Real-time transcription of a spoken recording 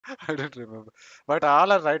I don't remember. But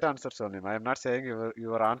all are right answers only. I am not saying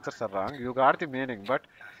your answers are wrong. You got the meaning, but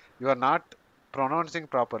you are not pronouncing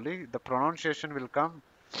properly. The pronunciation will come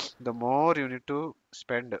the more you need to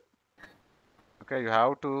spend. Okay, you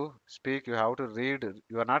have to speak, you have to read.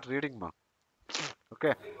 You are not reading, ma.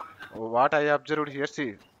 Okay, what I observed here,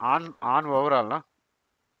 see, on overall, na,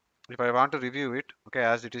 if I want to review it, okay,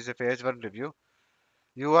 as it is a phase one review,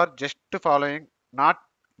 you are just following. Not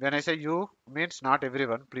when I say you means not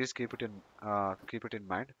everyone. Please keep it in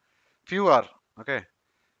mind. Few are okay.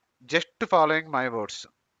 Just following my words.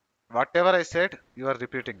 Whatever I said, you are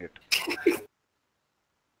repeating it.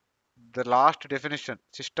 The last definition,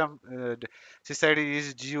 system, SysID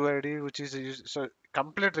is GUID, which is so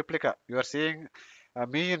complete replica. You are seeing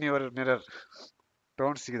me in your mirror.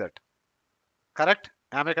 Don't see that. Correct?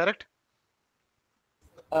 Am I correct?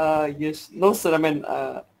 Yes. No, sir. I mean,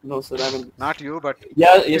 no, sir. I mean, Not you, but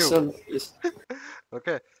yeah, yes, few. sir. Yes.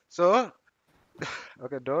 Okay. So,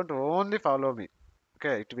 okay, don't only follow me.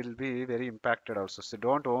 Okay, it will be very impacted also. So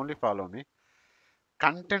don't only follow me.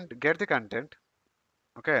 Content, get the content.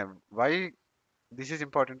 Okay, why this is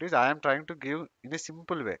important is I am trying to give in a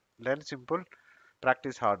simple way. Learn simple,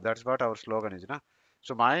 practice hard. That's what our slogan is, na?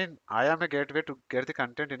 So mine, I am a gateway to get the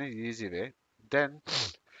content in a easy way. Then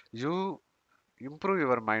you improve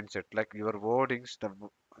your mindset, like your wordings.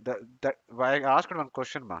 The why I asked one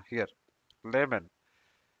question, ma, here, layman.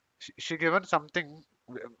 She given something.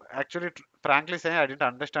 Actually, frankly saying, I didn't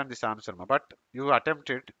understand this answer, ma. But you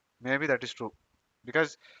attempted. Maybe that is true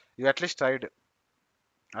because you at least tried.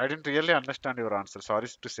 I didn't really understand your answer. Sorry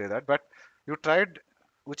to say that, but you tried,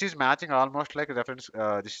 which is matching almost like reference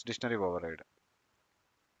this dictionary override.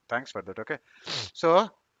 Thanks for that. Okay, so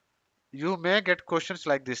you may get questions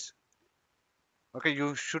like this. Okay,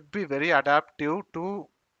 you should be very adaptive to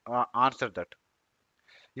answer that.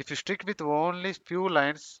 If you stick with only few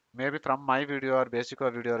lines, maybe from my video or basic or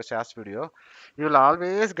video or SAS video, you will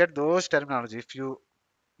always get those terminology. If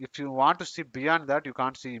you want to see beyond that, you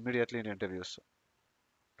can't see immediately in interviews.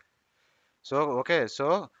 So okay,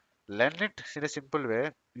 so learn it in a simple way.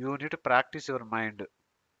 You need to practice your mind.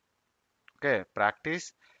 Okay,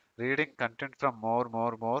 practice reading content from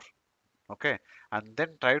more. Okay, and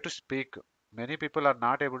then try to speak. Many people are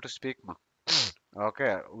not able to speak.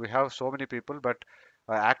 Okay, we have so many people, but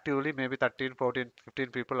actively maybe 13, 14, 15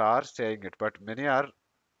 people are saying it, but many are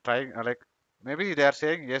trying, like maybe they are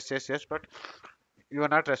saying yes, but you are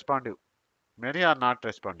not responsive. Many are not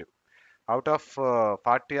responsive. Out of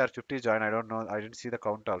 40 or 50 join, I don't know, I didn't see the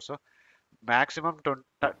count also. Maximum 20,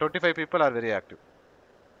 25 people are very active.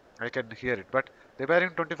 I can hear it, but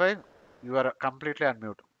remaining 25, you are completely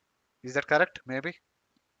unmute. Is that correct? Maybe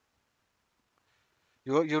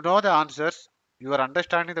you know the answers, you are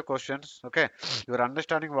understanding the questions, okay, you are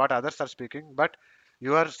understanding what others are speaking, but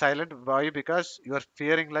you are silent. Why? Because you are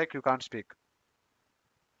fearing like you can't speak.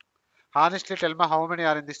 Honestly tell me, how many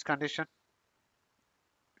are in this condition?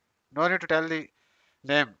 No need to tell the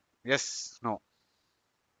name. Yes, no.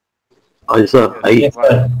 Sir, Yes, I Yes, one,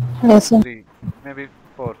 sir. two, Yes, sir. three, maybe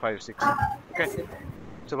four, five, six. Okay,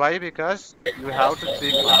 so why? Because you have to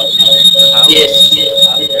speak ma. You have to Yes.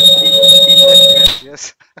 yes,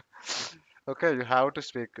 yes. Okay, you have to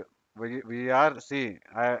speak. We are see.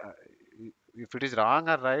 If it is wrong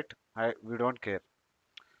or right, we don't care.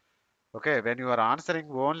 Okay, when you are answering,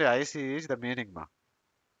 only I see is the meaning, ma.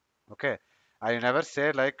 Okay, I never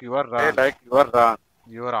say like you are wrong.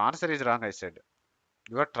 Your answer is wrong. I said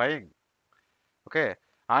you are trying. Okay,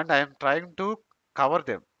 and I am trying to cover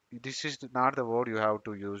them. This is not the word you have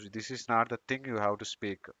to use. This is not the thing you have to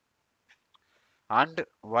speak. And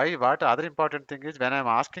why? What other important thing is when I'm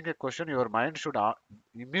asking a question, your mind should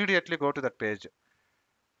immediately go to that page.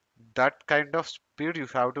 That kind of speed you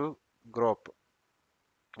have to grow up.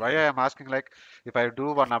 Why I am asking, like if I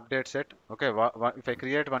do one update set, okay, if I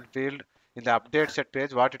create one field in the update set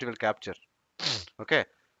page, what it will capture? Okay,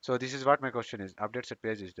 so this is what my question is. Update set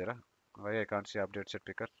page is there? Huh? Why I can't see update set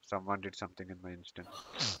picker? Someone did something in my instance.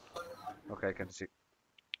 Okay, I can see.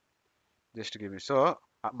 Just give me. So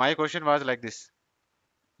my question was like this: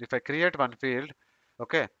 if I create one field,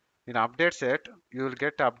 okay, in update set, you will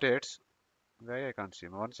get updates. Why I can't see?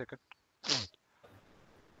 1 second.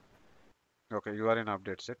 Okay, you are in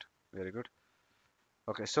update set. Very good.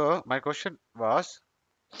 Okay, so my question was,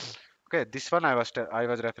 okay, this one I was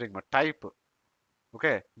referring to type.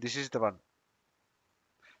 Okay, this is the one.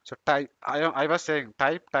 So type. I was saying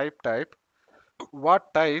type.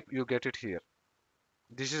 What type you get it here?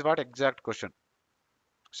 This is what exact question.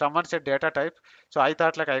 Someone said data type, so I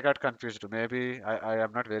thought like I got confused. Maybe I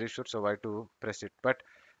am not very sure, so why to press it? But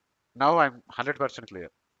now I'm 100% clear.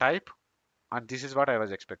 Type. and this is what I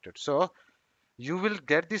was expected. So you will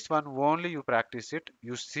get this one only you practice it,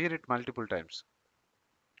 you see it multiple times.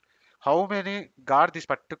 How many got this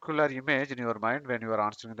particular image in your mind when you are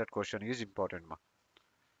answering that question is important.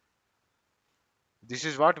 This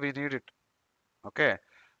is what we need it. Okay.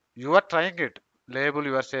 You are trying it. Label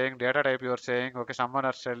you are saying, data type you are saying, okay, someone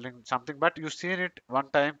are selling something, but you seen it one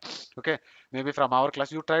time. Okay. Maybe from our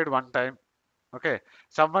class, you tried one time. Okay.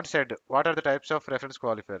 Someone said, what are the types of reference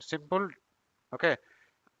qualifier? Simple. Okay.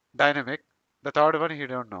 Dynamic. The third one he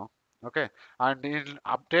don't know. Okay. And in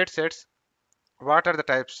update sets, what are the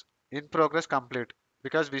types? In progress, complete.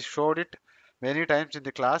 Because we showed it many times in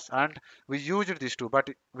the class and we used these two, but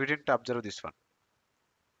we didn't observe this one.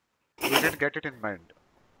 We didn't get it in mind.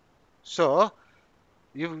 So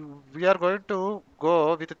you, we are going to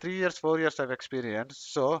go with 3 years, 4 years of experience.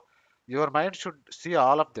 So your mind should see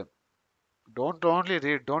all of them. Don't only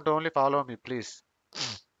read, don't only follow me, please.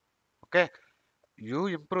 Okay, you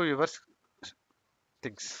improve your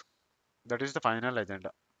things. That is the final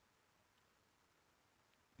agenda.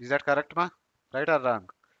 Is that correct, ma? Right or wrong?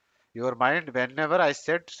 Your mind, whenever I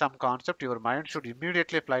said some concept, your mind should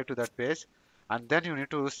immediately fly to that page, and then you need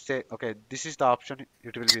to say, okay, this is the option,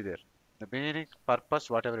 it will be there. The meaning, purpose,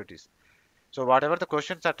 whatever it is. So whatever the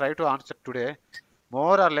questions I try to answer today,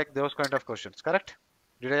 more are like those kind of questions, correct?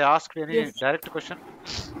 Did I ask any Yes. direct question?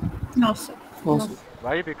 No, sir. No, sir.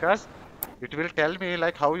 Why? Because it will tell me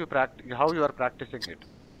like how you practice, how you are practicing it.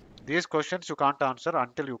 These questions you can't answer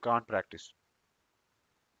until you can't practice.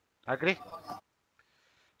 Agree?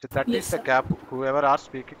 So that is Yes, the sir. gap. Whoever are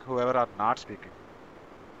speaking, whoever are not speaking.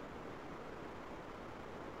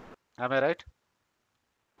 Am I right?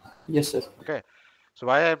 Yes, sir. Okay. So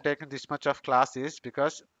why I am taking this much of class is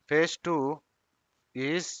because phase two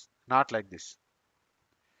is not like this.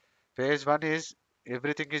 Phase one is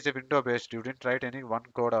everything is a window based. You didn't write any one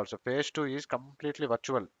code also. Phase two is completely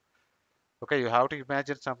virtual. Okay, you have to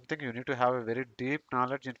imagine something. You need to have a very deep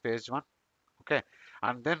knowledge in phase one. Okay,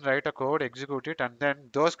 and then write a code, execute it, and then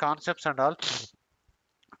those concepts and all.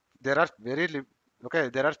 There are okay.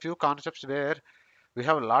 There are few concepts where we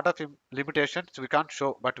have a lot of limitations we can't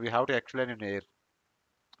show, but we have to explain in air,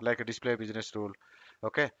 like a display business rule.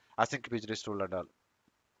 Okay, async business rule and all.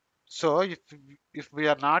 So if we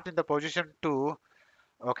are not in the position to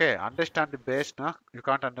okay understand the base, na, you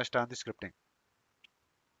can't understand the scripting.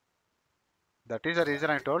 That is the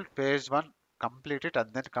reason I told phase one complete it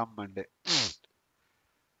and then come Monday.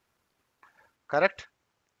 Correct?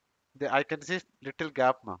 I can see little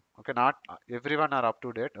gap now. Okay, not everyone are up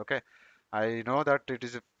to date. Okay, I know that it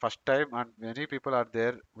is a first time and many people are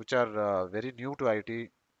there which are very new to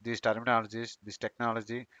IT, these terminologies, this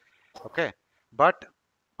technology. Okay, but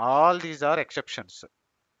all these are exceptions.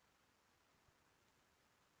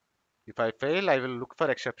 If I fail, I will look for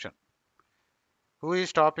exception. Who is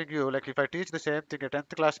stopping you? Like if I teach the same thing, a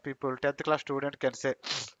 10th class people, 10th class student can say,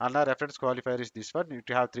 Anna reference qualifier is this one, you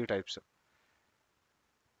have three types.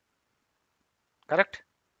 Correct?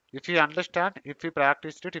 If he understand, if he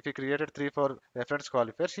practiced it, if he created three, four reference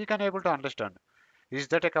qualifiers, he can able to understand. Is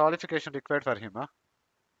that a qualification required for him? Huh?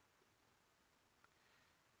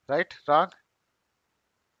 Right? Wrong?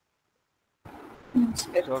 Yes.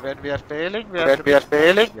 So when we are failing, we have When to we are be,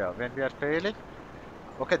 failing, yeah, when we are failing,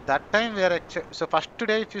 okay, that time we are actually, so first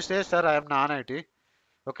today if you say, sir, I am non-IT,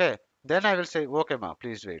 okay, then I will say, okay, ma,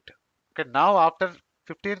 please wait. Okay, now after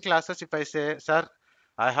 15 classes, if I say, sir,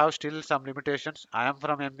 I have still some limitations. I am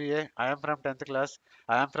from MBA, I am from 10th class,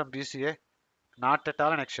 I am from BCA, not at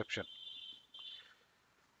all an exception.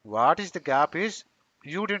 What is the gap is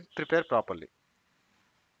you didn't prepare properly.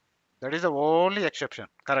 That is the only exception.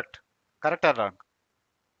 Correct. Correct or wrong?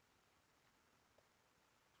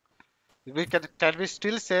 Can we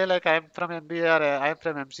still say like I am from MBA or I am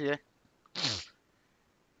from MCA?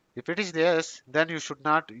 If it is yes, then you should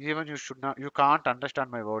not even you should not you can't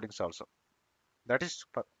understand my wordings also. That is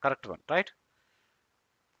correct one, right?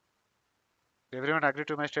 Everyone agree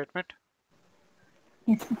to my statement?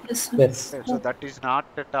 Yes, yes, sir. yes. Okay, so that is not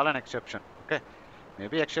at all an exception. Okay,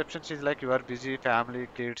 maybe exceptions is like you are busy, family,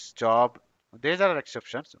 kids, job. These are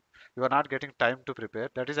exceptions. You are not getting time to prepare.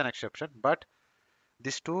 That is an exception. But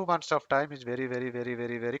this 2 months of time is very, very, very,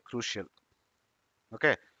 very, very crucial.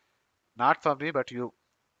 Okay, not for me, but you.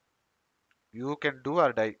 You can do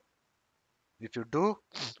or die. If you do,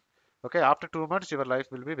 okay, after 2 months, your life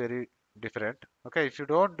will be very different. Okay, if you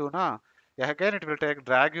don't do now, yeah, again it will take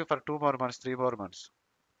drag you for 2 more months, 3 more months.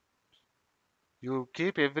 You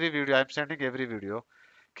keep every video. I'm sending every video.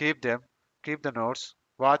 Keep them. Keep the notes.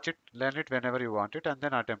 Watch it. Learn it whenever you want it, and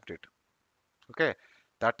then attempt it. Okay,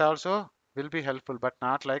 that also will be helpful, but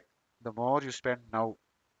not like the more you spend now.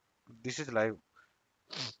 This is live.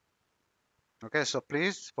 Okay, so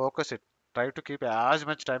please focus it. Try to keep as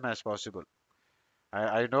much time as possible.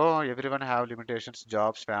 I know everyone have limitations,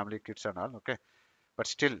 jobs, family, kids and all. Okay, but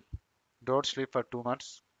still, don't sleep for 2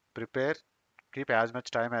 months. Prepare, keep as much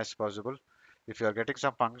time as possible. If you are getting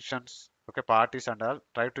some functions, okay, parties and all,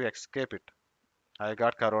 try to escape it. I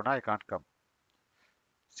got corona, I can't come.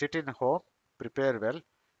 Sit in home, prepare well,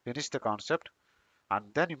 finish the concept, and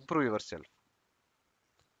then improve yourself.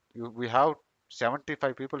 We have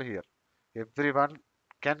 75 people here. Everyone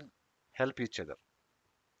can help each other.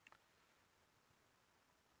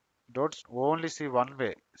 Don't only see one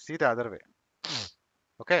way, see the other way.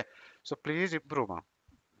 Okay, so please improve, ma.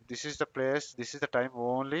 This is the place, this is the time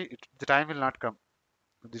only. The time will not come.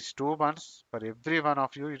 These 2 months for every one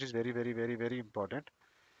of you, it is very, very, very, very important.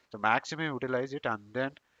 So maximum utilize it, and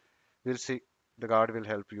then we'll see. The God will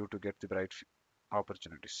help you to get the bright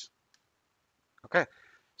opportunities. Okay,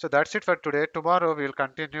 so that's it for today. Tomorrow we'll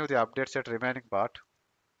continue the updates at remaining part.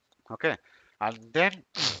 Okay, and then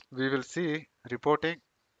we will see reporting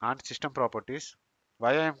and system properties.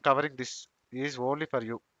 Why I am covering this is only for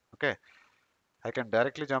you. Okay, I can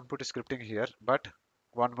directly jump to scripting here, but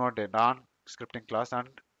one more day non-scripting class, and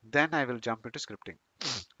then I will jump into scripting.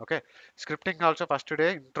 Okay, scripting also first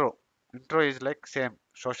day intro. Intro is like same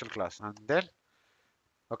social class, and then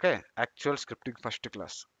okay actual scripting first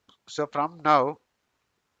class. So from now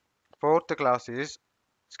fourth class is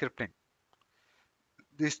scripting.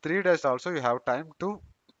 These 3 days also you have time to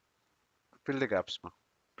fill the gaps.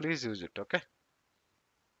 Please use it. Okay,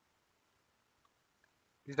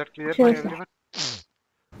 is that clear, my Sure, sir. everyone?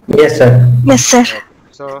 Yes, sir. Yes, sir. Okay.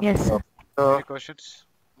 So Yes, sir. any questions?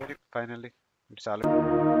 Finally, it's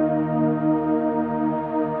all.